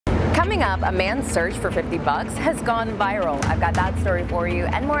Coming up, a man's search for 50 bucks has gone viral. I've got that story for you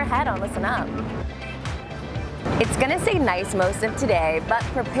and more ahead on Listen Up. It's gonna stay nice most of today, but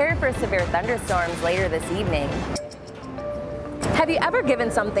prepare for severe thunderstorms later this evening. Have you ever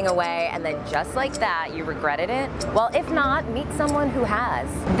given something away and then just like that you regretted it? Well, if not, meet someone who has.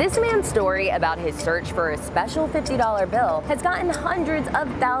 This man's story about his search for a special $50 bill has gotten hundreds of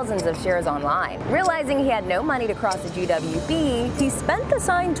thousands of shares online. Realizing he had no money to cross the GWB, he spent the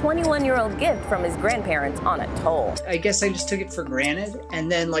signed 21-year-old gift from his grandparents on a toll. I guess I just took it for granted,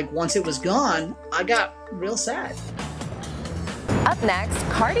 and then once it was gone, I got real sad. Up next,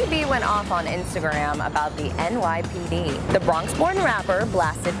 Cardi B went off on Instagram about the NYPD. The Bronx-born rapper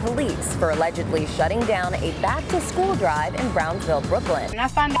blasted police for allegedly shutting down a back-to-school drive in Brownsville, Brooklyn. And I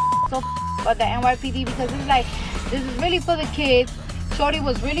find that so about the NYPD because it's like, this is really for the kids. Shorty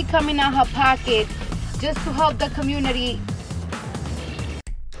was really coming out her pocket just to help the community.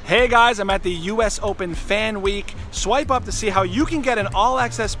 Hey guys, I'm at the US Open Fan Week. Swipe up to see how you can get an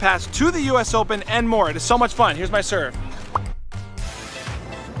all-access pass to the US Open and more. It is so much fun. Here's my serve.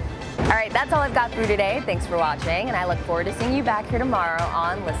 All right, that's all I've got for you today. Thanks for watching, and I look forward to seeing you back here tomorrow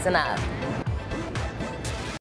on Listen Up.